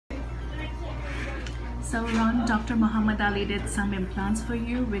So Ron, Dr. Muhammad Ali did some implants for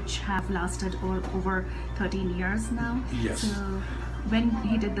you which have lasted over 13 years now. Yes. So when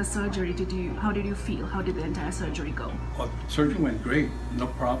he did the surgery, how did you feel? How did the entire surgery go? Well, surgery went great, no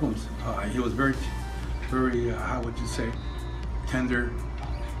problems. He was very, how would you say, tender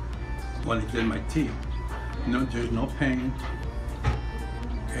when he did my teeth. No, there's no pain.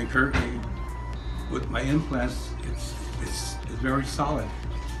 And currently, with my implants, it's very solid.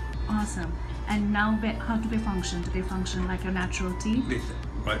 Awesome. And now, how do they function? Do they function like your natural teeth?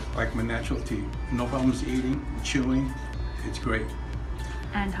 Right, like my natural teeth. No problems eating, chewing. It's great.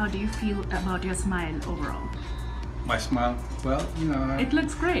 And how do you feel about your smile overall? My smile, well, you know. It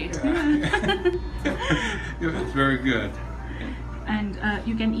looks great. It's very good. And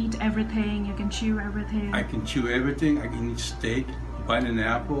you can eat everything, you can chew everything. I can chew everything, I can eat steak, bite an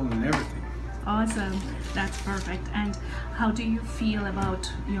apple and everything. Awesome, that's perfect. And how do you feel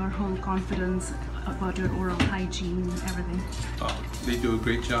about your whole confidence about your oral hygiene, everything? They do a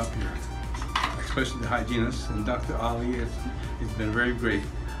great job here, especially the hygienist, and Dr. Ali has been very great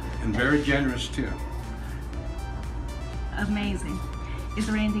and very generous too. Amazing. Is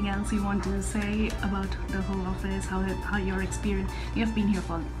there anything else you want to say about the whole office, how your experience? You have been here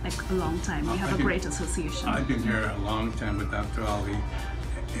for like a long time. You have a great association. I've been here a long time with Dr. Ali,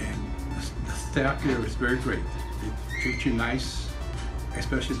 and the staff here is very great. They treat you nice,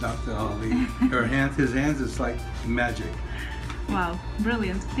 especially Dr. Ali. His hands is like magic. Wow,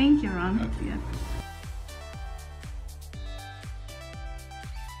 brilliant. Thank you, Ron. Okay. Yeah.